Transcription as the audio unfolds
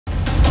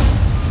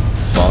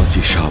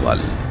5ই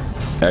শাওয়াল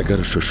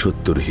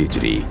 1170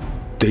 হিজরি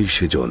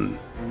 23 জুন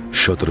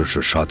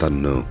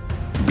 1757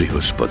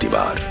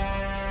 বৃহস্পতিবার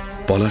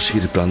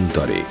পলাশীর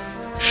প্রান্তরে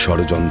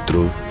ষড়যন্ত্র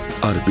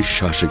আর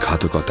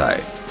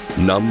বিশ্বাসঘাতকতায়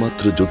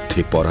নামমাত্র যুদ্ধে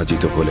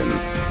পরাজিত হলেন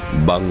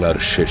বাংলার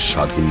শেষ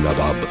স্বাধীন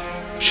নবাব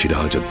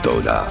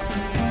সিরাজউদ্দৌলা।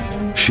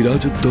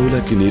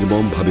 সিরাজউদ্দৌলাকে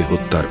নির্মমভাবে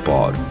হত্যার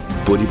পর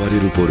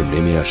পরিবারের উপর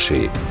নেমে আসে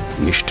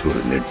নিষ্ঠুর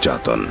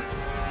নির্যাতন।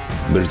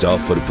 মীর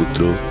জাফর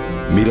পুত্র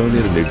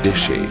মিরনের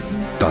নির্দেশে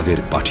তাদের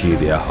পাঠিয়ে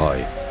দেয়া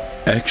হয়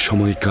এক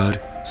সময়কার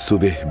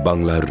সুবেহ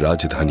বাংলার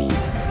রাজধানী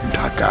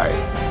ঢাকায়।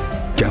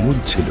 কেমন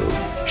ছিল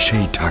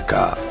সেই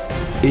ঢাকা?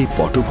 এই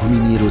পটভূমি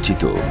নিয়ে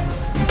রচিত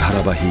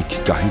ধারাবাহিক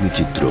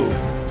কাহিনীচিত্র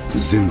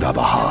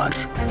জিন্দাবাহার।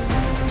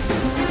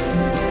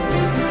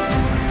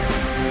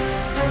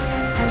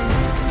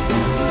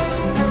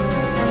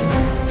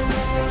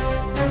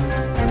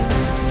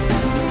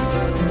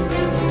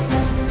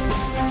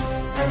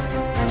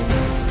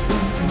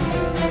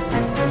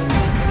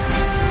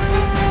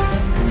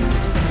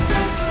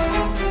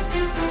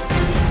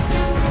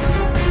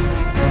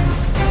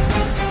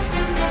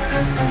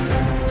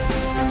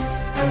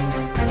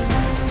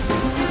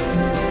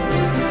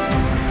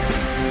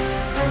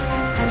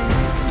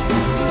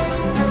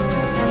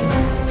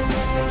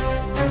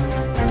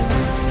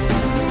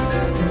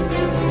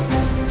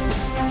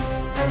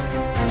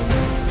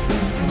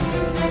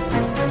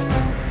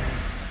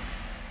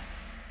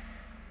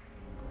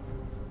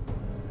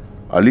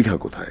 আলিখা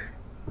কোথায়?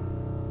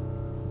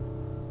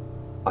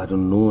 I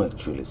don't know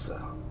actually,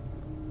 sir.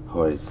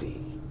 Where is he?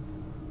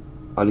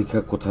 আলিখা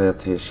কোথায়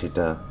আছে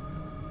সেটা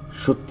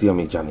সত্যি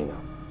আমি জানি না,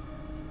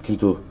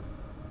 কিন্তু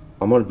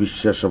আমার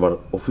বিশ্বাস আমার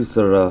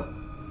অফিসাররা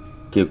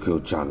কেউ কেউ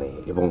জানে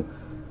এবং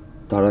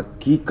তারা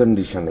কি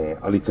কন্ডিশনে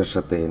আলিখার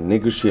সাথে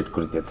নেগোশিয়েট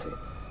করিতেছে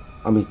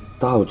আমি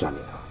তাও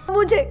জানি না।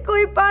 मुझे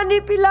कोई पानी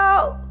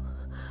पिलाओ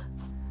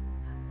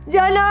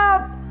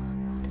जनाब।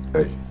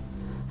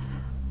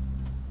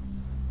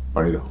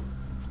 পানি দাও।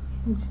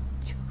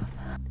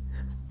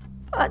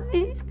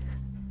 पानी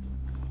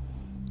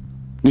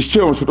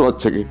নিশ্চয়ই আমার ছোট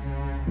বাচ্চাকে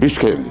বিষ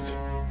খাইয়ে এনেছে।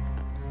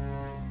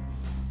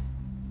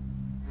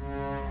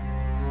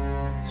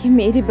 ये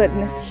मेरी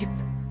बदनसीब।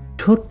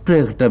 ছোট্ট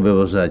একটা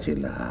ব্যবসা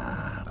ছিল,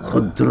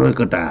 ক্ষুদ্র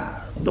একটা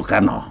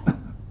দোকান।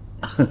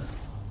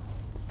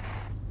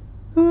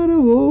 আরে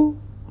ও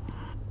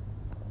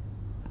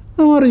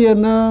আমার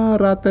জন্য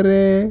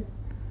রাত্রে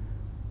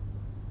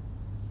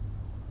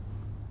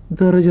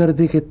দরজার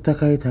দিকে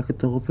তাকাই থাকে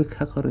তো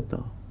অপেক্ষা করে তো।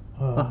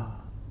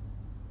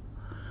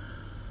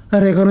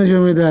 আর এখনো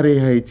জমিদারি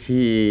হয়েছি,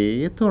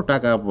 এত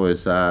টাকা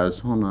পয়সা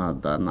সোনা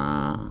দানা,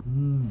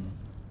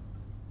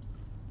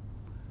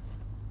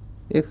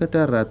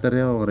 একটা রাত্রে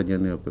আমার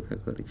জন্য অপেক্ষা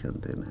করেছেন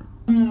তাই না?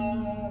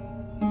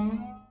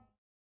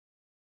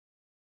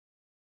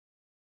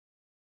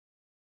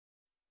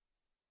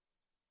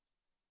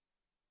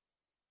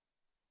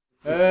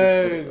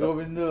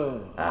 গোবিন্দ,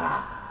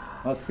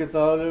 আজকে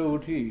তাহলে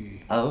উঠি।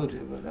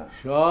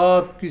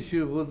 সব কিছু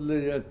বদলে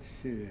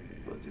যাচ্ছে।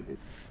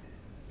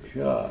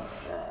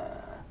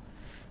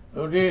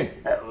 উঠি।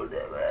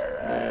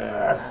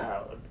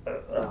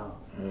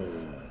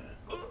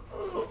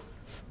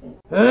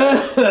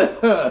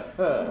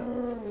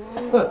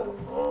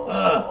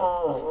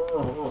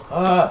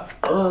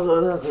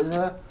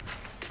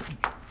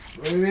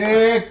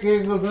 কে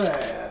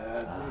কোথায়?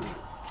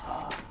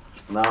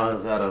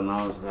 নমস্কার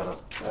নমস্কার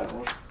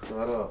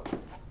করো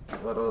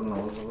করো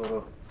নমস্কার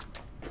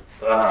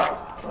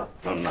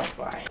না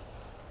পাই।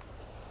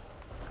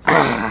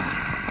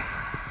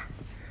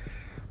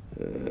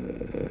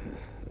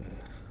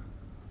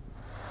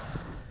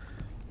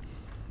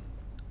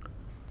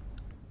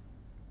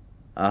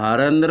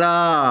 হরেন্দ্র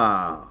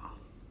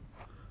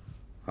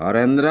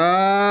হরেন্দ্র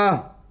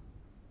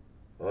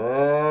ও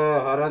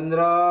হরেন্দ্র,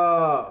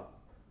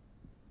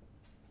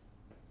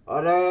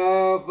 अरे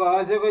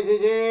कहाँ से कैसे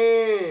जी?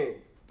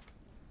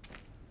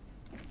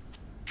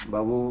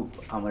 বাবু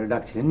আমারে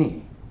ডাকছিলেন নি?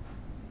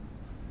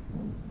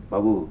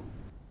 বাবু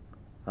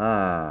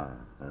হ্যাঁ,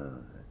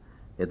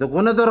 এ তো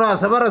কোনে তোর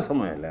আসবার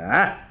সময় হলে।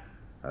 হ্যাঁ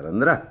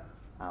হরেন্দ্র,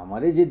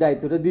 আমারে যে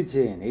দায়িত্বটা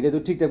দিচ্ছেন এটা তো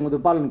ঠিকঠাক মতো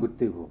পালন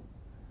করতে হইব।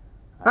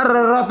 আর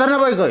রতনে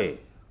বই কই?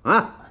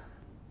 হ্যাঁ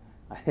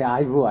আরে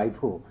আইবো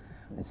আইবো,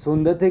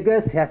 সন্ধ্যা থেকে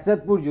শেষ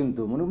রাত পর্যন্ত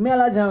মানে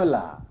মেলা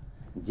ঝামেলা।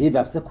 যে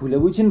ব্যবসা খুলে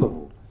বুঝছেন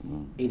বাবু,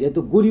 এটা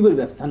তো গরিবের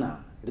ব্যবসা না,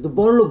 এটা তো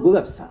বড় লোক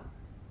ব্যবসা।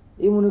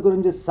 এই মনে করেন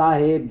যে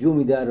সাহেব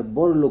জমিদার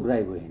বড়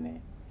লোকরাই বহেনে,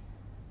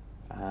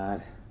 আর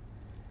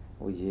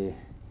ওই যে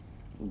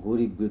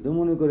গরিবকে তো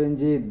মনে করেন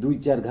যে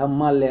 2-4 ঘাম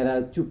মারলে এরা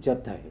চুপচাপ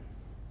থাকে।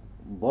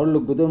 বড়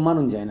লোককে তো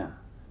মানুন যায় না।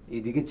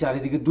 এদিকে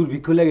চারিদিকে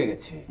দুর্ভিক্ষ লেগে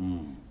গেছে,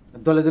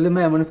 দলে দলে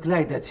মায়া মানুষ করে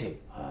আইতে আছে।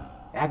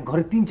 এক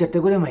ঘরে 3-4টা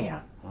করে মাইয়া,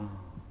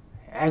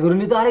 এগুলো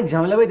নিয়ে তো আরেক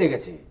ঝামেলা বেঁধে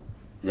গেছে।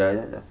 যা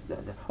যা যা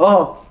যা। ও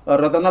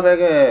রতনা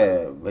বেগে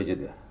ভেজে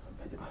দে।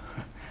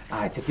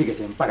 আচ্ছা ঠিক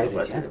আছে, আমি পাঠাই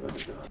দিচ্ছি।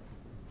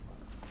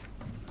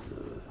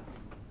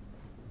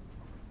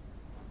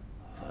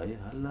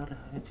 হাল্লার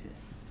হয়েছে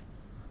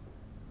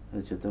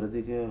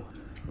চতুর্দিকে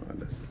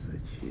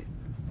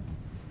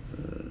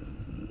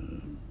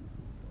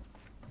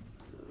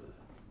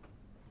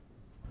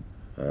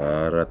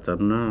তো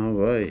না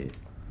ভাই।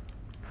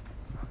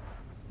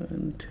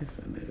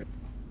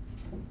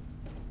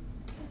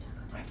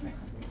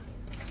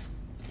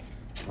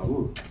 বাবু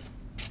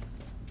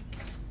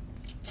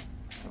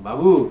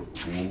বাবু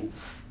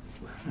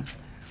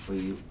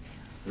ওই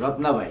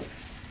রত্না ভাই।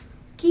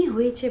 কি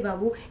হয়েছে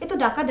বাবু, এত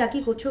ডাকাডাকি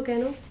করছো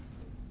কেন?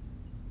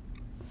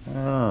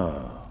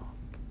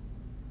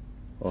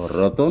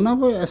 রতনা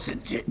ভাই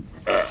আসছে।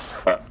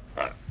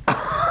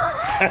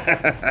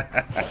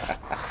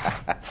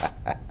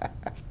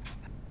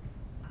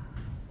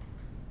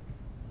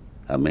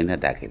 আমি না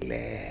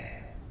ডাকিলে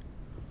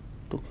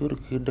তোকে ওর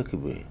কে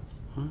ডাকিবে?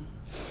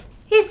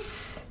 ইস,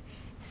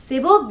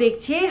 সেবক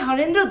দেখছে,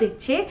 হরেন্দ্র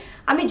দেখছে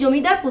আমি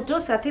জমিদার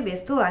পুত্রর সাথে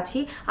ব্যস্ত আছি,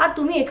 আর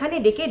তুমি এখানে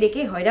ডেকে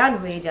ডেকে হয়রান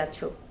হয়ে যাচ্ছ।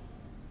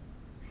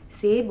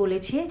 সে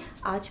বলেছে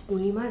আজ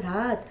পূর্ণিমার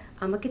রাত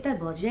আমাকে তার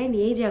বজরায়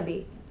নিয়ে যাবে,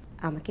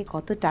 আমাকে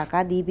কত টাকা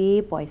দিবে,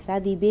 পয়সা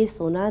দিবে,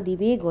 সোনা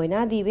দিবে,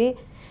 গয়না দিবে,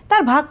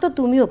 তার ভাগ তো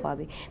তুমিও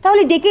পাবে।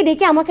 তাহলে ডেকে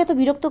ডেকে আমাকে এত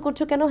বিরক্ত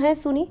করছো কেন? হ্যাঁ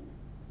শুনি।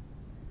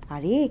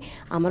 আরে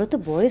আমারও তো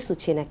বয়স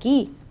হচ্ছে নাকি,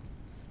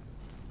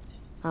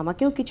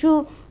 আমাকেও কিছু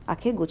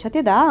আখের গোছাতে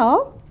দাও।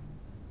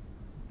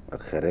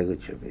 আখেরে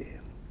গুছাবি?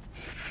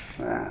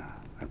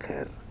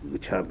 আখের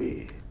গুছাবি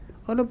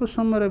অল্প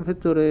সময়ের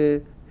ভেতরে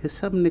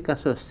হিসাব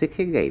নিকাশ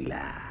শিখে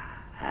গাইলা।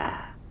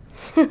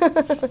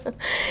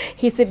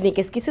 হিসেব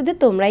নিকেশ কি শুধু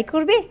তোমরাই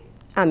করবে,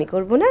 আমি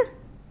করব না?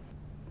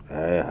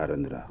 হ্যাঁ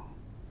হরেন্দ্র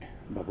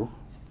বাবু,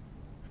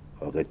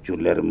 ওকে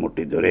চুলের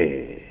মুঠি ধরে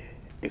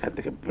এখান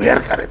থেকে বের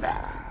করে না।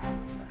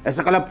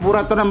 এসে কালে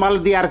পুরাতন মাল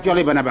দিয়ে আর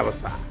চলিবে না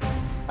ব্যবস্থা।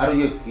 আর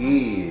ইয়ে কি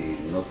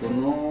নতুন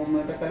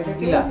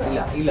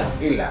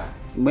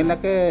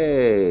মেয়েটাকে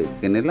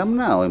কিনিলাম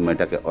না, ওই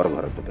মেয়েটাকে ওর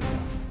ঘরে তুলে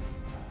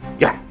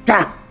যা।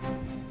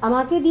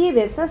 আমাকে দিয়ে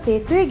ব্যবসা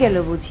শেষ হয়ে গেল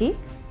বুঝি?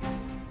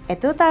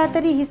 এত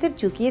তাড়াতাড়ি হিসেব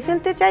চুকিয়ে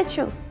ফেলতে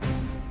চাইছো?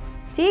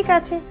 ঠিক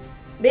আছে,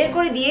 বের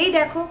করে দিয়েই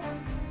দেখো।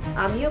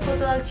 আমিও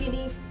কোতোয়াল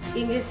চিনি,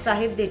 ইংরেজ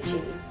সাহেবদের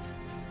চিনি,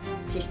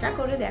 চেষ্টা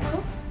করে দেখো।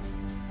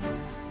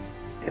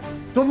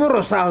 এত বড়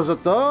সাহস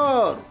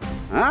তোর?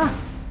 হ্যাঁ,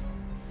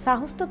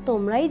 সাহস তো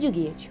তোমরাই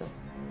জুগিয়েছো।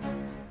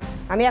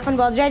 আমি এখন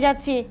বজরায়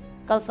যাচ্ছি,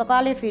 কাল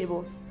সকালে ফিরবো।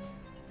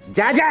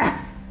 যা যা,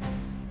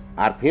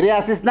 আর ফিরে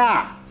আসিস না।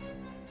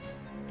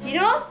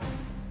 হিরো,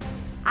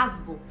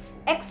 আসবো,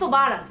 100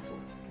 বার আসবো,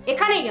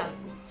 এখানেই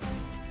আসবো।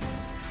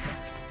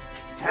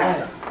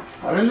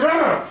 হরেন্দ্র,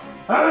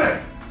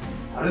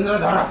 হরেন্দ্র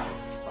ধরা।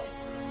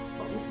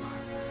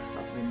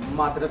 আপনি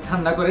মাথাটা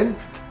ঠান্ডা করেন,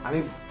 আমি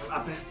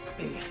আপনি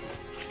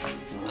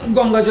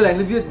গঙ্গা জল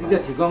এনে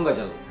দিতেছি। গঙ্গা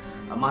জল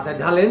মাথায়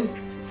ঢালেন,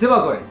 সেবা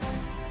করেন।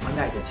 আমি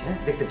আইতেছি, হ্যাঁ,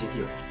 দেখতেছি কি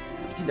হয়।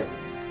 চিন্তা করেন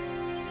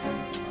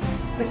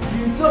কি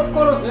সব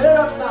করো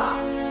আপনার।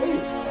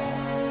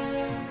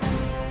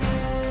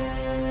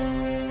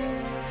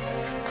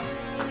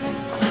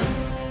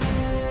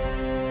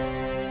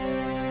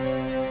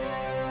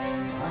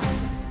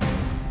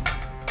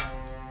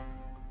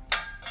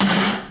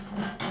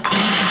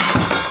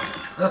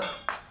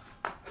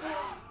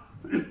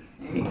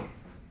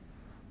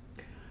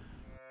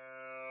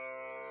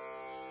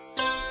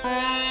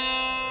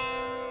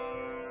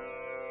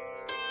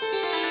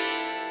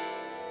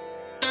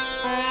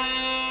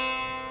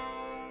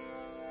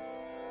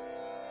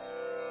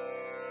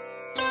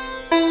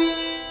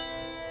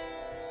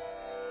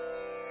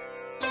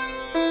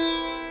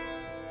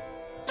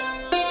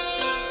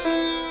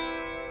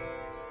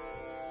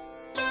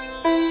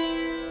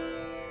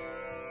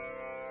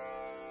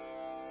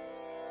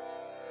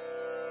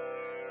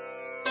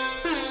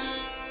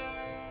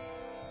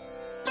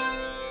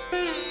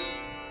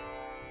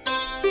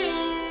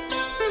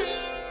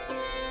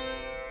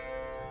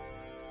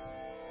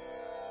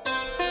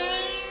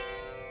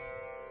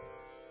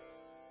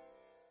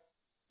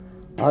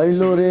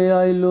 আইলো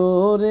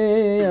রে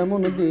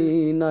এমন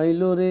দিন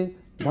আইলো রে,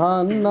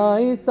 ধান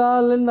নাই,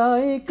 চাল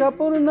নাই,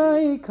 কাপড়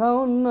নাই,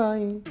 খাওন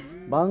নাই,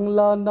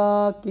 বাংলা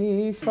নাকি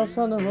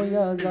শ্মশান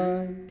হইয়া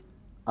যায়।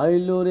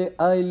 আইলো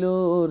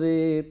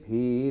রে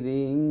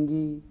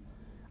ফিরিঙ্গি,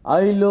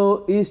 আইলো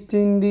ইস্ট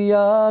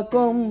ইন্ডিয়া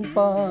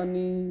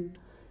কোম্পানি,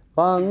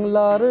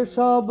 বাংলার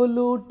সব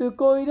লুট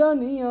কইরা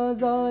নিয়া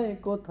যায়।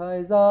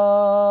 কোথায়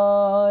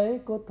যায়,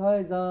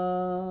 কোথায়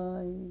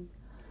যায়?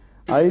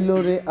 আইলো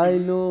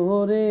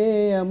রে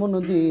এমন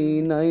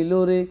দিন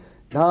আইলো রে,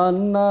 ধান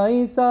নাই,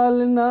 চাল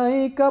নাই,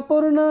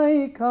 কাপড় নাই,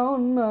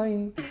 খাওন নাই,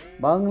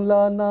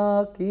 বাংলা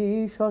নাকি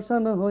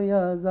শ্মশান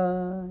হইয়া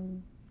যায়।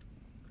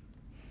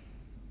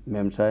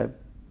 ম্যাম সাহেব,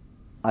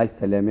 আজ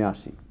তাহলে আমি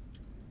আসি।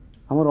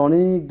 আমার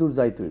অনেক দূর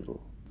যাইতে হইব,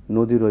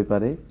 নদীর ওই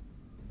পারে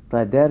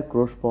প্রায় 1.5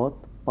 ক্রোশ পথ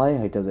পায়ে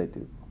হাইটা যাইতে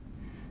হইব।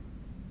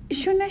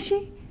 সন্ন্যাসী,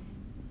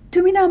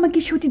 তুমি না আমাকে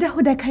সতীদাহ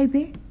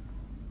দেখাইবে?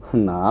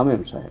 না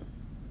ম্যাম সাহেব,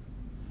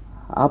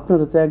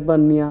 আপনারা তো একবার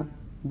নিয়া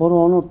বড়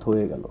অনর্থ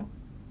হয়ে গেল,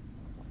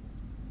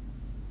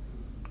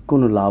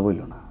 কোনো লাভ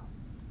হইল না।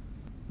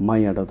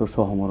 মাইয়াটা তো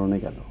সহমরণে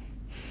গেল।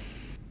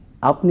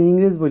 আপনি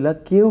ইংরেজ বইলা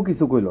কেউ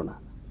কিছু কইল না,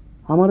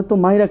 আমার তো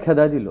মাইরা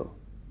খেদা দিল।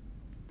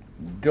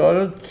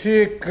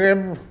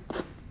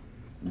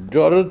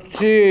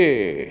 ডরছি,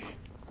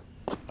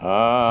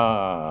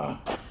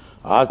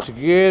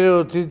 আজকের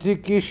অতিথি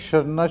কি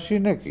সন্ন্যাসী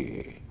নাকি?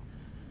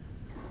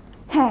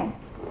 হ্যাঁ,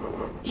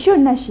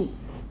 সন্ন্যাসী।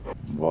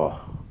 বাহ,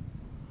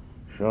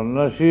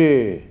 সন্ন্যাসী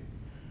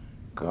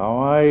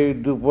কামাই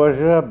 2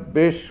 পয়সা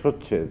বেশ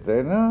হচ্ছে,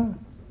 তাই না?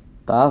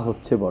 তা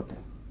হচ্ছে বটে।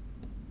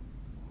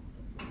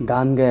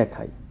 গান গায়ে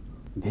খাই,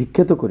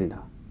 ভিক্ষে তো করি না।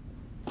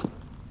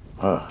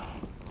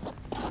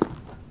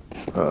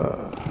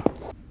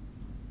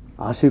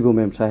 আসি গো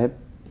মেম সাহেব।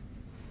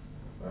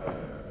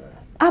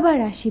 আবার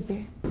আসিবে।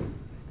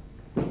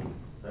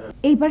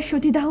 এইবার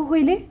সতীদাহ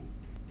হইলে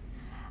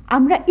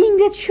আমরা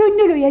ইংরেজ সৈন্য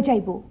লইয়া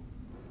যাইব।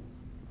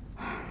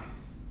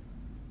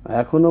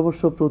 এখন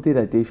অবশ্য প্রতি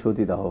রাতেই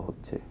সতীদাহ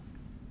হচ্ছে।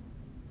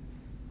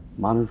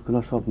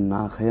 মানুষগুলা সব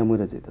না খাইয়া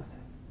মরে যেতেছে।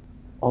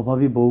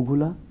 অভাবী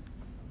বউগুলা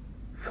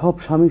সব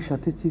স্বামীর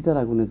সাথে চিতার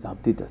আগুনে ঝাঁপ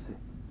দিতেছে।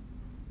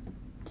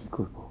 কি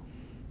করব?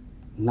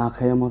 না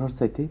খাইয়া মরার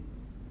চাইতে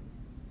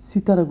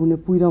চিতার আগুনে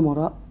পুইরা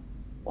মরা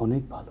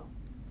অনেক ভালো।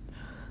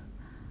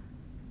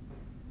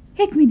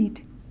 1 মিনিট,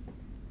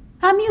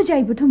 আমিও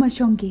যাইব তোমার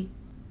সঙ্গে।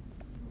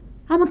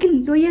 আমাকে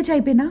লইয়া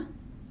যাইবে না?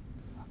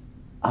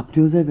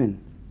 আপনিও যাবেন?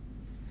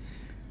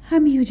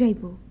 আমিও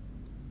যাইব।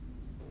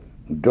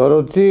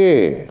 ডরথি,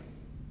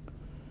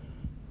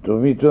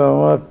 তুমি তো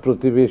আমার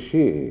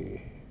প্রতিবেশী,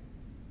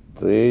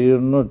 তো এই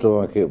জন্য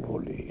তোমাকে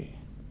বলি,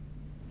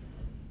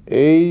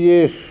 এই যে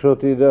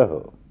সতীদাহ,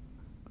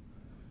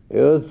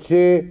 এ হচ্ছে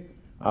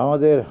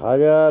আমাদের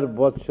 1000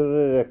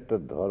 বছরের একটা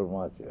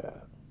ধর্মাচার।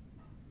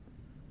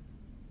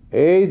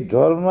 এই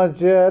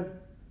ধর্মাচার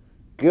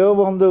কেউ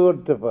বন্ধ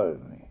করতে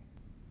পারেনি,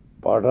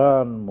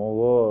 পাঠান,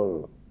 মোগল,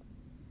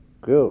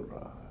 কেউ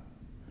না,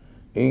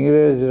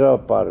 ইংরেজরাও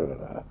পারবে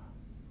না।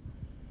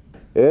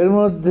 এর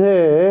মধ্যে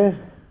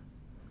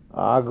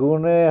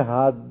আগুনে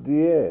হাত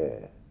দিয়ে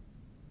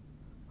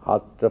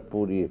হাতটা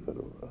পুড়িয়ে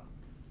ফেলব।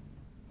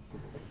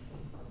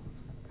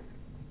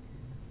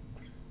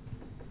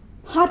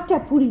 হাতটা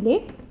পুড়িলে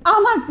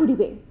আমার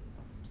পুড়িবে,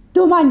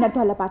 তোমার না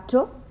তলা পাত্র।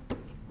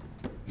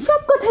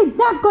 সব কথাই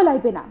নাক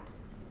গলাইবে না।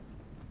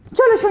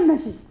 চলো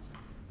সন্ন্যাসী,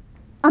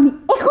 আমি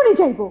এখনই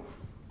যাইব।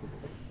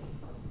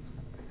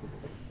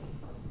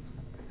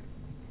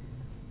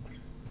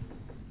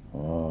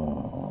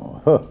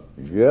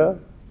 যা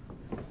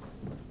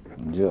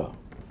যা।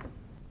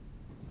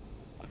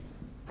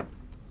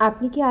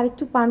 আপনি কি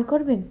আরেকটু পান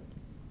করবেন?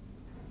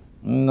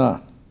 না,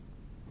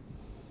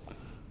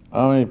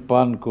 আমি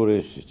পান করে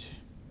এসেছি।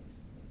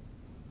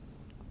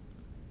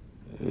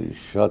 এই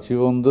সাচি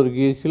বন্দর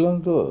গিয়েছিলাম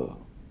তো।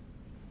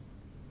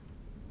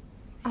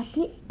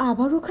 আপনি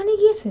আবার ওখানে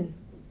গিয়েছেন?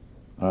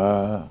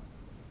 হ্যাঁ,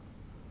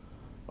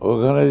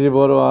 ওখানে যে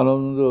বড়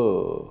আনন্দ,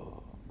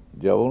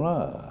 যাব না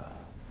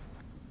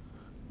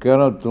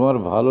কেন? তোমার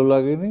ভালো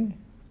লাগেনি?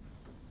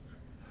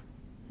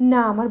 না,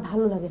 আমার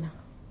ভালো লাগে না।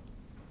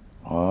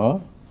 হ্যাঁ,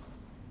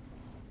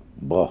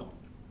 বাহ,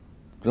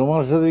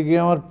 তোমার সাথে কি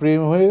আমার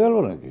প্রেম হয়ে গেল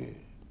নাকি?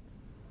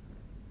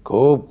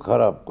 খুব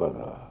খারাপ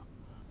কথা।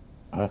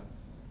 হ্যাঁ,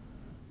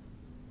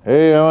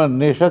 এই আমার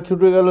নেশা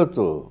ছুটে গেল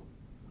তো।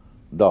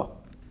 দাও,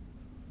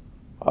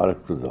 আর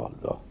একটু দাও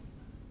দাও।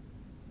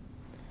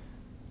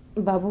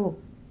 বাবু,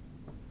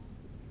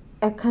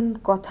 একখান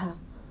কথা।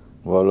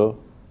 বলো।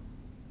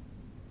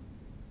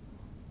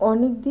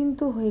 অনেক দিন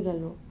তো হয়ে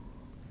গেল।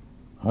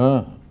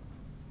 হ্যাঁ,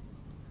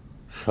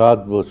 7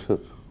 বছর।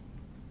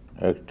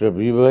 একটা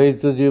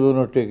বিবাহিত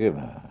জীবনও টেকে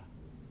না।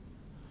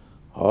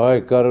 হয়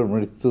কারোর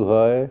মৃত্যু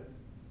হয়,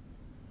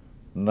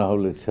 না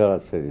হলে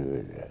ছাড়াছাড়ি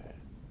হয়ে যায়,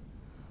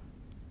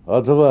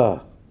 অথবা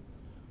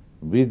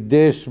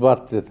বিদ্বেষ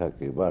বাড়তে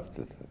থাকে।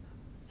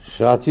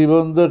 সাচি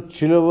বন্দর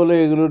ছিল বলে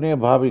এগুলো নিয়ে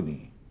ভাবিনি,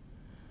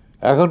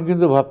 এখন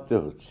কিন্তু ভাবতে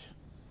হচ্ছে।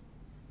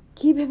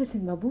 কি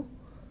ভেবেছেন বাবু?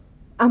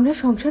 আমরা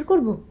সংসার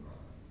করব?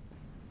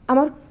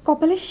 আমার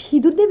কপালে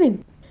সিঁদুর দেবেন?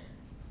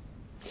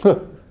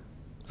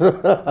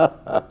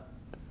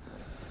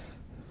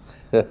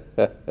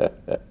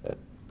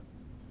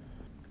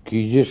 কি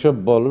যে সব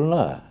বলো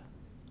না।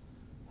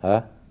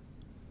 হ্যাঁ,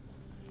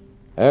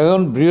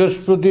 এখন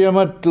বৃহস্পতি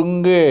আমার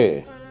তুঙ্গে।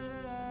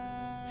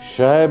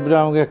 সাহেবরা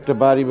আমাকে একটা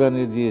বাড়ি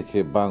বানিয়ে দিয়েছে,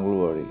 বাংলো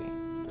বাড়ি,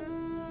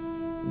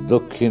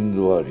 দক্ষিণ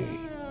দুয়ারি।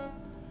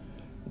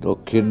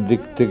 দক্ষিণ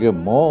দিক থেকে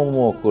ম ম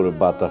করে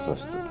বাতাস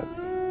আসতে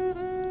থাকে।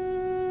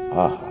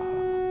 আহা,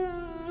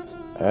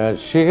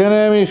 সেখানে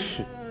আমি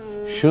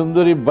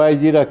সুন্দরী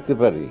বাইজি রাখতে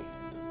পারি।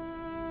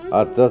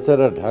 আর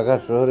তাছাড়া ঢাকা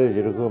শহরে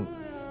যেরকম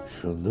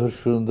সুন্দর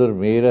সুন্দর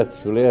মেয়েরা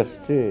চলে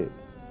আসছে,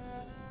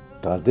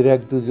 তাদের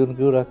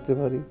 1-2জনকেও রাখতে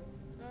পারি,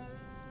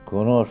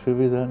 কোনো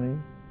অসুবিধা নেই।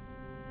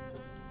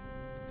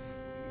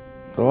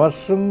 তোমার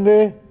সঙ্গে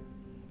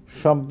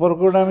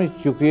সম্পর্কটা আমি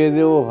চুকিয়ে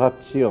দেবো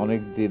ভাবছি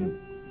অনেক দিন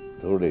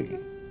ধরে,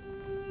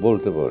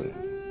 বলতে পারে।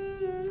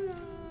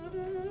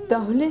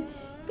 তাহলে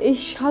এই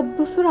 7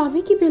 বছর আমি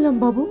কি পেলাম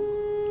বাবু?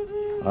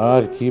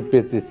 আর কি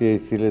পেতে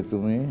চেয়েছিলে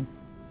তুমি?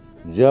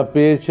 যা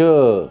পেয়েছ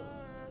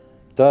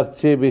তার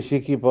চেয়ে বেশি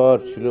কি পাওয়ার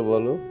ছিল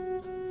বলো?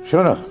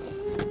 শোনো,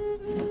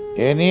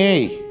 এ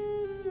নিয়েই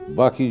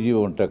বাকি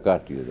জীবনটা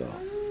কাটিয়ে দাও।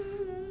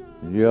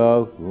 যাও,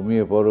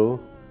 ঘুমিয়ে পড়ো,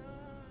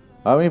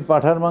 আমি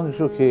পাঁঠার মাংস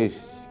খেয়ে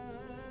এসেছি,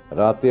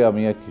 রাতে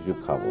আমি আর কিছু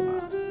খাবো না।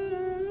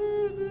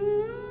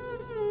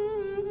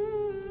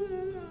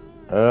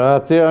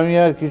 রাতে আমি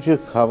আর কিছু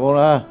খাবো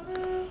না।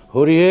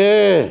 হরিহে,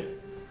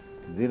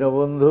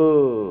 দীনবন্ধু,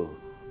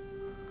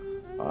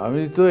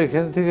 আমি তো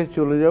এখান থেকে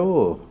চলে যাব।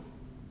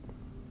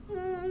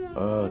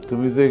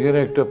 তুমি তো এখানে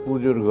একটা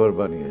পুজোর ঘর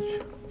বানিয়েছ,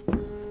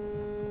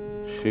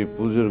 সেই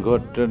পুজোর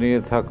ঘরটা নিয়ে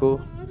থাকো।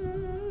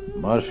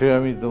 মাসে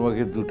আমি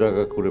তোমাকে 2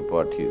 টাকা করে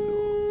পাঠিয়ে দেবো।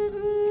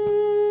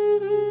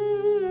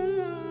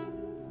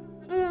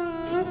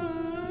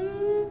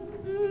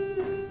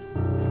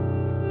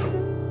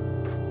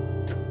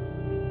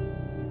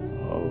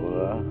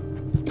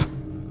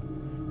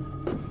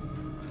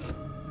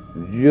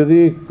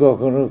 যদি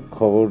কখনো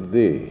খবর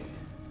দে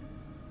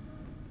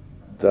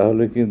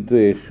তাহলে কিন্তু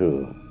এসো,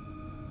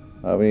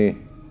 আমি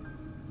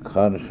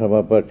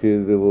খানসামা পাঠিয়ে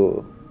দেব,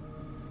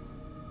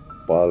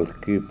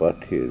 পালকি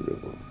পাঠিয়ে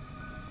দেব।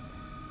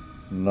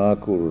 না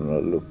করো না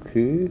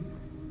Lakshmi.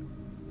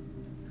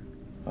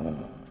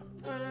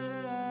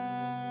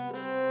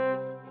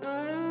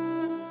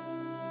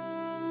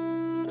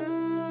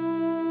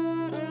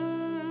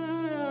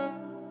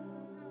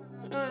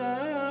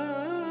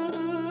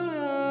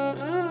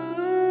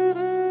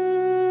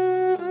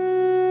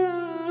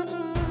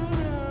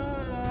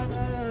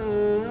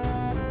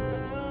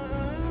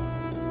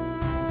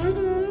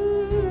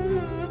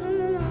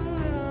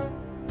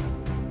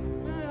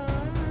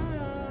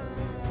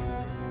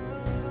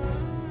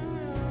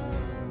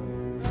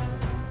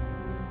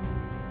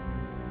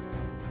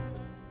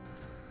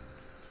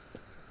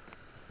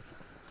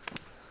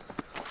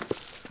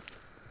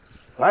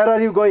 Where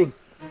are you going?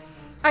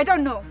 I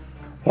don't know.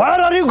 Where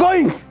are you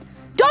going?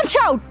 Don't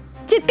shout!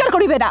 চিৎকার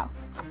করিবে না।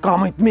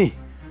 Come with me.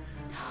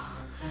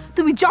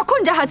 তুমি যখন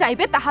যাহা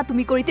চাইবে তাহা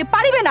তুমি করিতে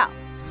পারিবে না।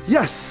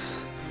 Yes.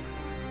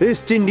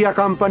 East India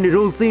Company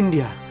rules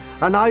India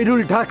and I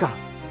rule Dhaka.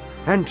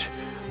 And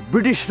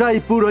British রাই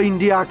পুরো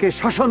ইন্ডিয়াকে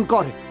শাসন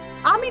করে।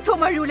 আমি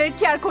তোমার রুলের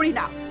কেয়ার করি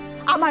না।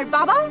 আমার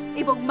বাবা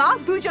এবং মা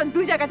দুইজন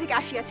দুই জায়গা থেকে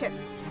আসিয়াছেন,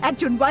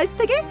 একজন ওয়েলস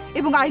থেকে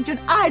এবং আরেকজন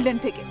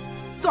আয়ারল্যান্ড থেকে।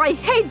 So I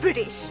hate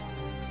British.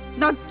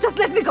 Now just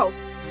let me go.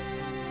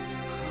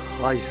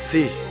 I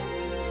see.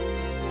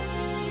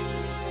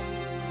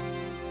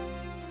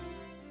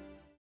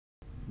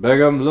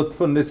 Begum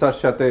লুৎফুন্নিসার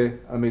সাথে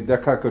আমি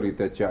দেখা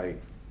করিতে চাই।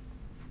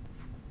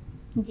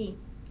 জি,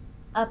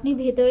 আপনি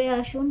ভেতরে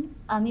আসুন,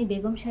 আমি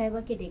বেগম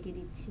সাহেবাকে ডেকে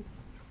দিচ্ছি।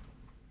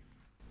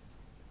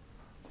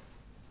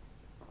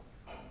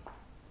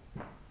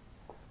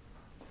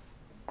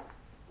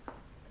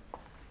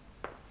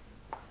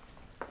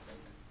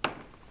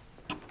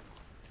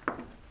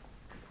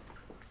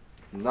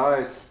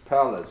 Nice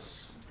palace,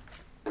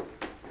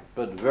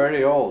 but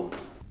very old.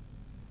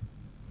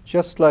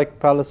 Just like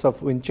Palace of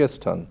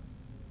Winchester,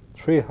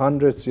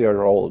 300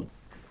 years old.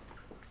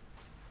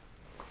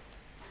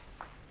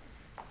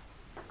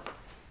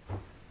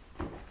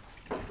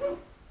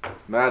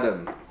 Madam,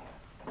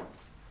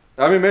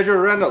 আমি মেজর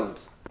রেনল্ড।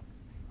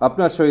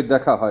 আপনার সহিত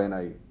দেখা হয়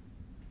নাই।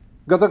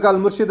 গতকাল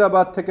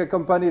মুর্শিদাবাদ থেকে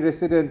কোম্পানি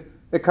রেসিডেন্ট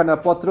এখানে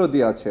পত্র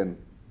দিয়েছেন।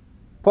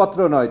 পত্র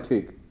নয়,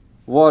 ঠিক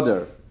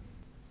ওয়ার্ডার।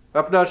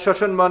 আপনার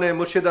শাসন মানে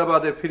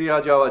মুর্শিদাবাদে ফিরিয়া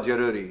যাওয়া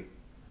জরুরি।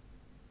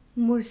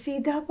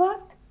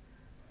 মুর্শিদাবাদ?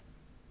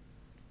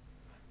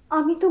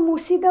 আমি তো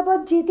মুর্শিদাবাদ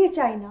যেতে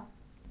চাই না।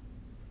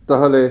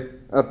 তাহলে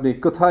আপনি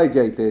কোথায়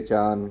যাইতে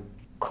চান?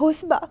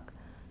 খোসবাগ,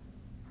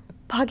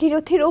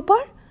 ভাগীরথীর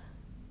ওপার।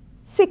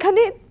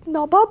 সেখানে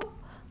নবাব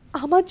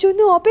আমার জন্য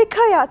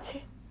অপেক্ষায় আছে।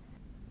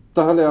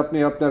 তাহলে আপনি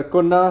আপনার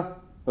কন্যা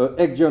ও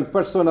একজন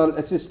পার্সোনাল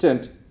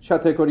অ্যাসিস্ট্যান্ট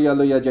সাথে করিয়া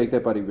লইয়া যাইতে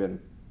পারিবেন।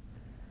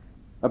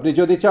 আপনি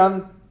যদি চান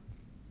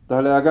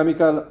তাহলে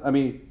আগামীকাল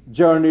আমি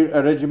জার্নির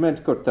অ্যারেঞ্জমেন্ট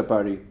করতে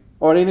পারি,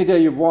 or any day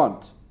you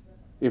want,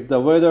 if the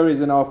weather is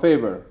in our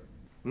favor.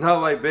 Now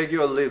I beg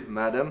your leave,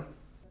 madam.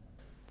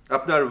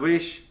 আপনার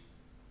উইশ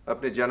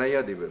আপনি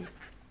জানাইয়া দিবেন।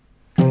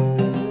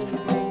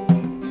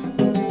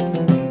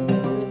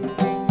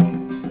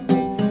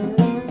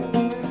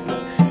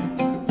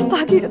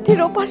 ভাগীরথীর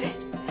ওপারে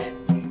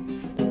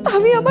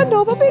আমি আমার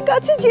নবাবের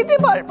কাছে যেতে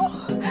পারবো,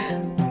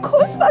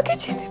 খোসবাগে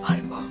যেতে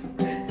পারবো।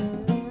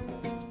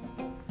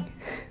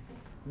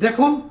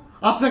 দেখুন,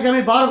 আপনাকে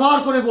আমি বারবার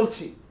করে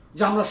বলছি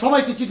যে আমরা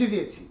সবাইকে চিঠি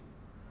দিয়েছি।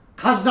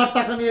 খাজনার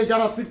টাকা নিয়ে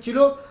যারা ফিরছিল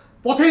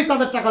পথেই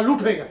তাদের টাকা লুট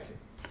হয়ে গেছে।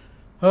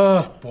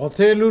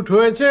 পথে লুট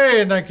হয়েছে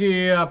নাকি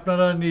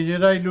আপনারা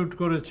নিজেরাই লুট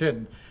করেছেন?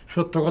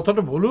 সত্য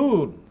কথাটা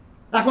বলুন।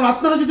 এখন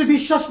আপনারা যদি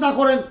বিশ্বাস না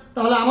করেন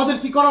তাহলে আমাদের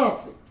কি করার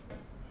আছে?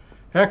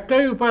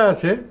 একটাই উপায়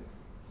আছে,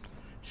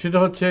 সেটা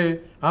হচ্ছে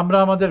আমরা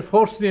আমাদের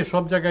ফোর্স নিয়ে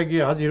সব জায়গায়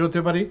গিয়ে হাজির হতে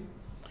পারি।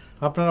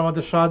 আপনারা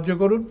আমাদের সাহায্য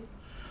করুন,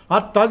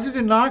 আর তা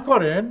যদি না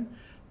করেন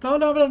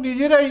তাহলে আমরা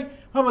নিজেরাই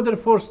আমাদের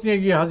ফোর্স নিয়ে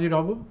গিয়ে হাজির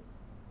হব।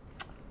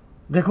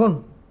 দেখুন,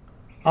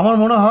 আমার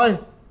মনে হয়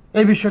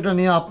এই বিষয়টা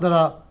নিয়ে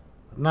আপনারা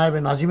নায়েবে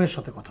নাজিমের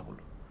সাথে কথা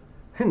বলুন।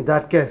 ইন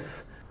দ্যাট কেস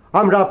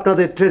আমরা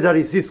আপনাদের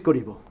ট্রেজারি সিজ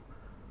করিব।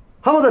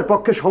 আমাদের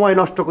পক্ষে সময়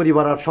নষ্ট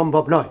করিবার আর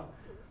সম্ভব নয়।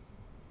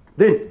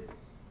 দিন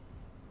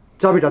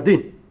চাবিটা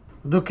দিন।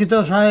 দুঃখিত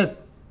সাহেব,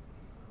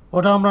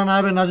 ওটা আমরা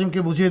নায়েবে নাজিমকে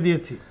বুঝিয়ে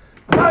দিয়েছি।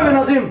 নাইবে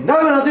নাজিম,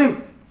 নাইবে নাজিম,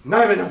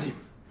 নাইবে নাজিম,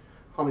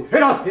 আমি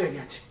ফেড আপ হয়ে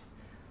গেছি।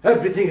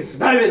 Everything is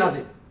নাইবে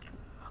Nazim.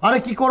 আরে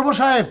কি করব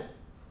সাহেব,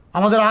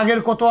 আমাদের আগের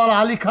কোতোয়াল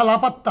আলী খা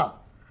লাপাত্তা,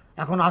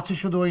 এখন আছে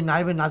শুধু ওই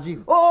নাইবে নাজিম।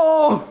 ও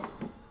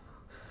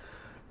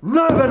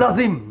নাইবে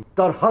নাজিম,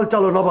 তার হাল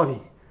চালো নবাবী,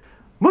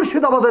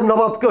 মুর্শিদাবাদের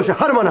নবাবকেও সে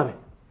হার মানাবে।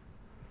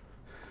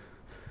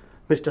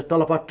 মিস্টার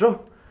তলাপাত্র,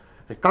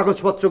 এই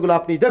কাগজপত্রগুলো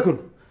আপনি দেখুন।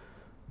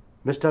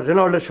 মিস্টার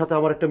রেনল্ডের সাথে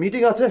আমার একটা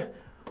মিটিং আছে,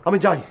 আমি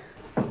যাই।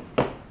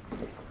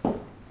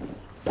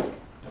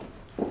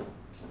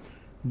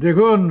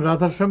 দেখুন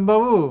রাধাশ্যাম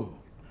বাবু,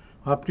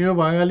 আপনিও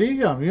বাঙালি,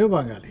 আমিও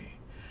বাঙালি।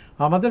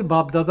 আমাদের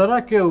বাপদাদারা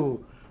কেউ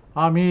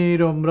আমির,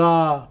 ওমরা,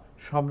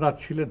 সম্রাট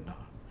ছিলেন না।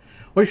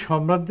 ওই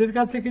সম্রাটদের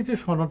কাছে কিছু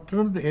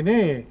সনদ এনে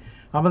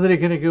আমাদের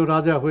এখানে কেউ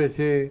রাজা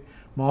হয়েছে,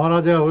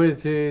 মহারাজা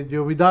হয়েছে,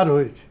 জমিদার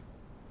হয়েছে,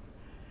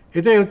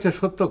 এটাই হচ্ছে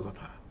সত্য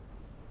কথা।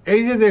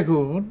 এই যে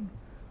দেখুন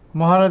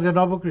মহারাজা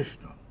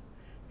নবকৃষ্ণ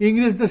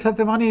ইংরেজদের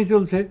সাথে মানিয়ে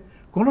চলছে,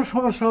 কোনো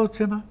সমস্যা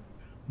হচ্ছে না।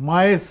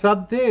 মায়ের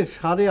শ্রাদ্ধে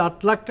 8.5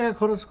 লাখ টাকা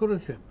খরচ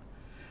করেছেন,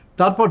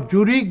 তারপর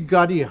জুরিক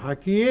গাড়ি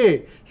হাঁকিয়ে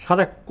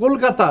সারা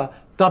কলকাতা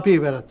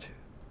তাপিয়ে বেড়াচ্ছে।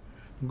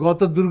 গত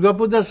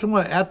দুর্গাপূজার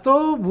সময় এত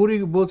ভুরি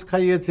বোঝ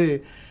খাইয়েছে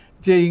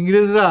যে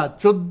ইংরেজরা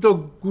 14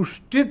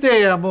 গোষ্ঠীতে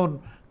এমন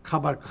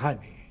খাবার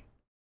খায়নি।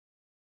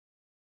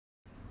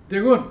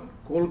 দেখুন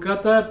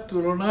কলকাতার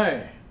তুলনায়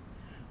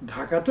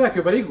ঢাকা তো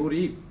একেবারেই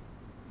গরিব।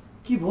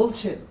 কি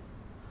বলছেন?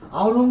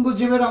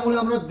 আওরঙ্গজেবের আমলে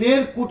আমরা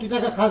 1.5 কোটি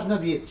টাকা খাজনা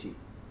দিয়েছি।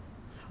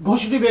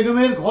 ঘোষণী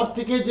বেগমের ঘর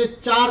থেকে যে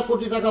 4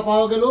 কোটি টাকা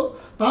পাওয়া গেল,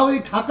 তাও এই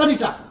ঢাকারই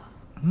টাকা।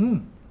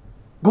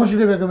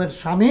 ঘোষণী বেগমের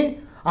স্বামী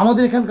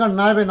আমাদের এখানকার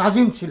নায়েবে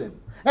নাজিম ছিলেন,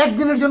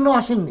 একদিনের জন্য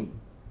আসেননি।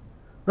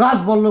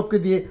 রাজবল্লভকে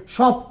দিয়ে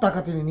সব টাকা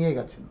তিনি নিয়ে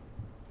গেছেন।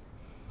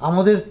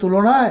 আমাদের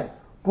তুলনায়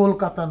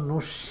কলকাতার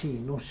নস্যি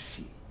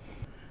নস্যি।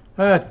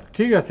 হ্যাঁ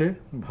ঠিক আছে,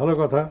 ভালো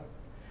কথা।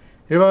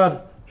 এবার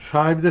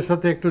সাহেবদের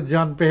সাথে একটু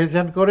যান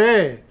পেহেচান করে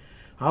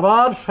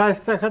আবার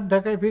শায়েস্তা খান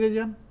ঢাকায় ফিরে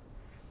যান।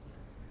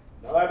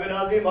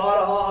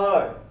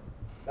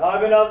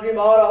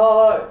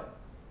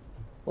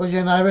 ওই যে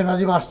নায়েবে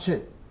নাজিম আসছে,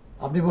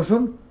 আপনি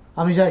বসুন,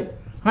 আমি যাই।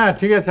 হ্যাঁ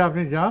ঠিক আছে,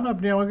 আপনি যান।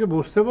 আপনি আমাকে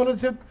বসতে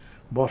বলেছেন,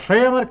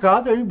 বসাই আমার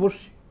কাজ, আমি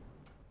বসছি।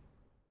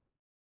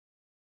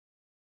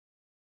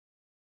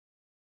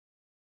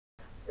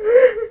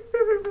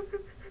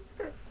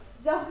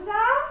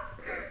 জহরা,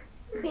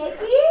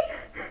 বেটি,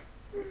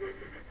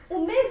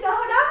 উম্মে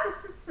জহরা,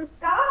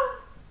 কা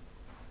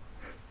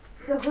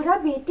জহরা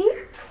বেটি,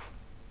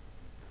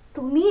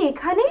 তুমি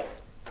এখানে?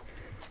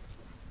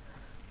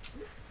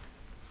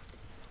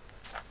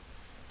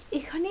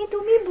 এখানে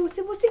তুমি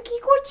বসে বসে কি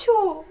করছো?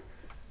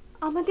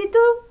 আমাদের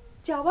তো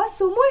যাওয়ার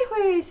সময়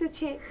হয়ে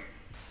এসেছে।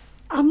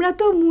 আমরা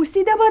তো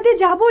মুর্শিদাবাদে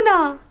যাব না,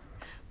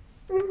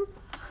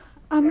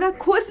 আমরা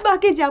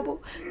খোসবাগে যাব,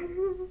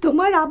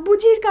 তোমার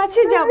আব্বুজির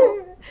কাছে যাব।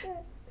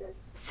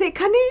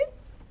 সেখানে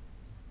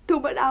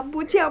তোমার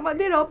আব্বুজি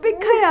আমাদের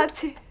অপেক্ষায়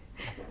আছে।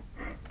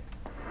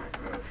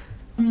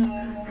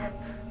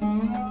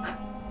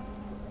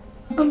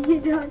 আম্মি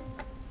জান,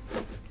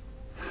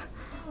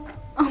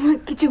 আমার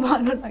কিছু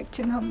ভালো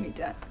লাগছে না আম্মি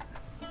জান,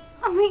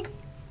 আমি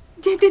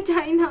যেতে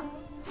চাই না।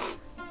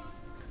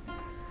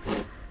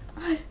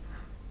 আর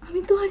আমি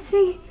তো আর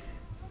সেই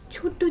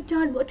ছোট্ট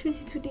 4 বছরের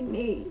শিশুটি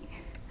নেই।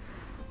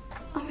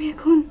 আমি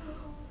এখন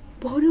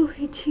বড়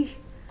হয়েছি।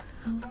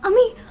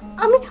 আমি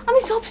আমি আমি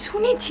সব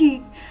শুনেছি,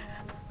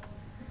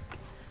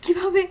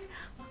 কিভাবে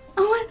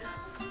আমার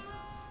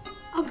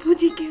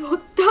আব্বুজিকে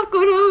হত্যা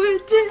করা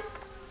হয়েছে,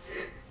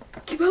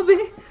 কিভাবে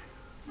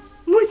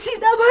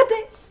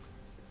মুর্শিদাবাদে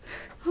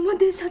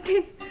আমাদের সাথে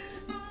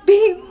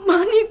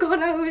বেইমানি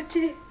করা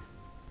হয়েছে।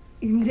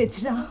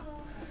 ইংরেজরা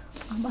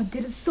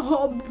আমাদের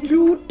সব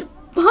লুট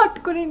পাট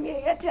করে নিয়ে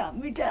গেছে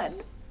আমি জান।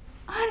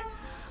 আর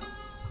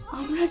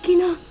আমরা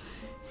কিনা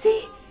সেই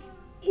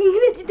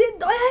ইংরেজদের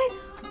দয়ায়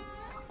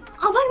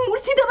আবার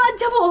মুর্শিদাবাদ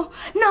যাব?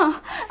 না,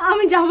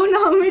 আমি যাব না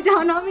আমি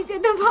জান, আমি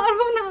যেতে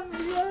পারবো না।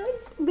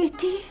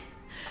 বেটি,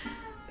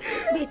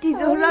 বেটি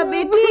জোহরা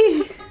বেটি,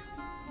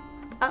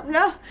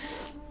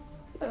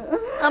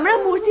 আমরা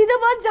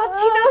মুর্শিদাবাদ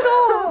যাচ্ছি না তো,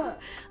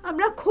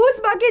 আমরা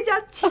খোসবাগে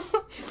যাচ্ছি।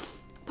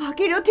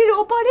 ভাগীরথীর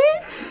ওপারে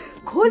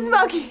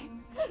খোসবাগে,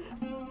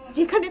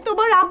 যেখানে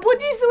তোমার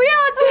আব্বুজি শুয়ে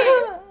আছে।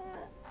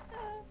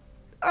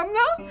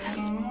 আমরা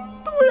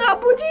তোমার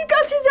আব্বুজির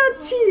কাছে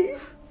যাচ্ছি।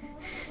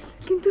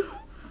 কিন্তু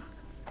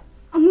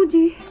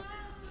আম্মুজি,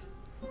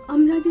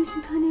 আমরা যে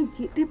সেখানে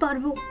যেতে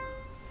পারবো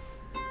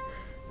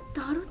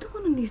তারও তো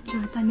কোনো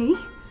নিশ্চয়তা নেই।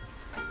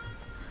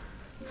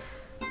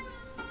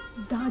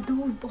 দাদু,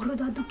 বড়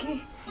দাদুকে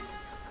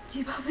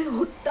যেভাবে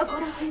হত্যা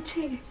করা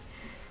হয়েছে,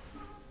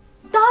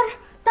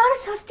 তার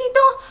শাস্তি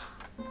তো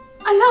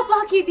আল্লাহ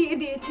পাকই দিয়ে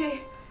দিয়েছে।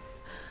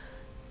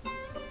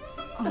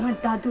 আমার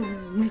দাদু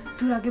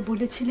মৃত্যুর আগে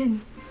বলেছিলেন,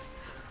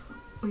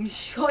 ওই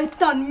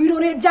শয়তান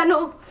মিরনের যেন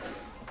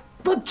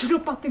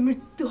বজ্রপাতে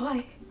মৃত্যু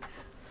হয়।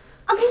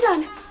 আমি জান,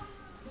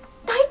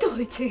 তাই তো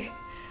হয়েছে,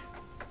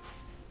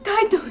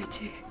 তাই তো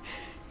হয়েছে।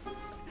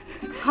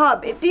 হ্যাঁ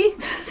বেটি,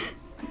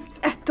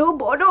 এত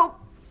বড়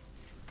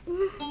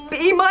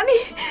বেঈমানি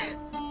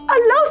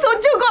আল্লাহ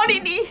সহ্য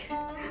করেনি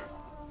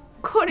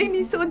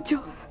সহ্য।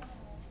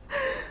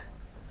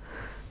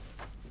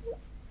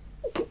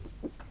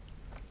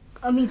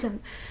 আমি জানি,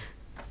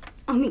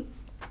 আমি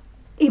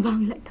এই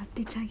বাংলায়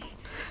থাকতে চাই।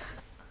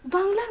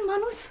 বাংলার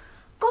মানুষ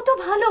কত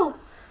ভালো।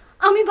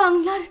 আমি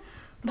বাংলার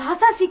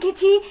ভাষা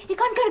শিখেছি,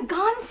 এখানকার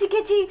গান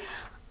শিখেছি।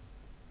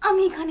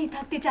 আমি এখানে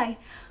থাকতে চাই।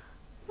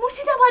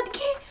 মুর্শিদাবাদ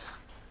গিয়ে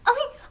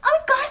আমি আমি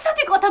কার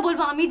সাথে কথা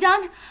বলবো? আমি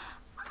জান,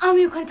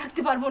 আমি ওখানে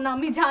থাকতে পারবো না।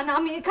 আমি জান,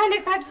 আমি এখানে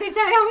থাকতে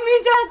চাই। আমি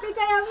থাকতে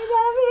চাই, আমি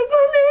জান, আমি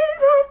এখানে।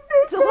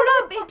 जोरा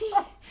बेटी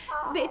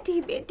बेटी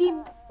बेटी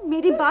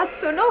मेरी बात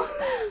सुनो।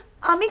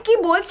 আমি কি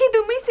বলছি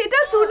তুমি সেটা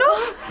শুনো।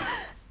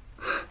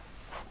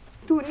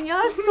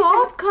 দুনিয়ার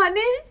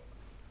সবখানে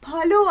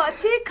ভালো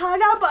আছে,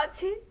 খারাপ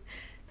আছে।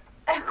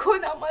 এখন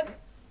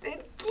আমাদের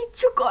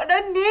কিছু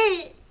করার নেই।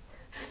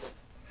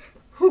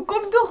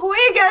 হুকুম তো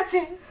হয়ে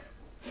গেছে।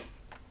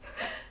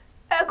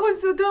 এখন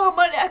শুধু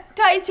আমার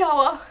একটাই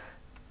চাওয়া,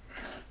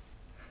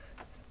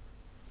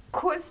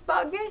 খোঁজ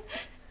পাগে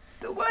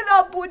তোমার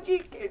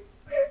আব্বুজিকে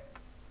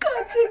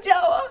কাছে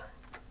যাওয়া,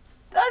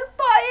 তার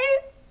পায়ে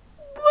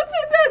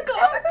বসে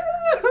থাকা।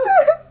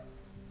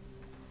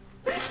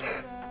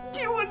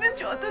 জীবনে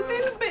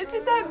যতদিন বেঁচে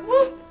থাকবো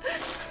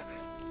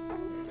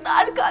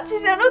তার কাছে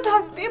যেন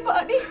থাকতে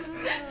পারি।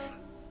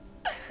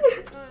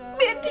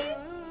 বেটি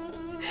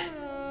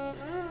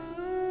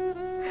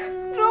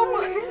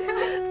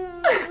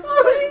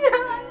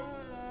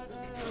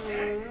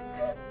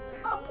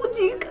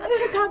আব্বুজির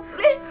কাছে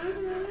থাকলে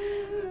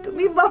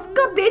তুমি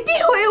বাপকা বেটি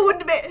হয়ে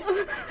উঠবে।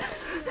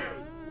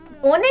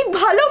 অনেক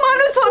ভালো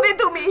মানুষ হবে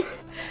তুমি,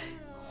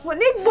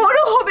 অনেক বড়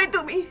হবে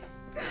তুমি।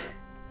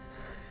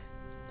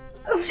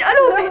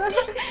 চলো বেটি,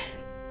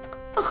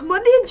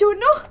 আমাদের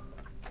জন্য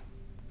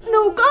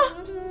নৌকা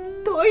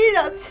তৈরি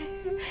আছে,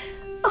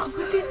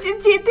 আমাদের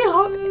যেতে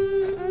হবে।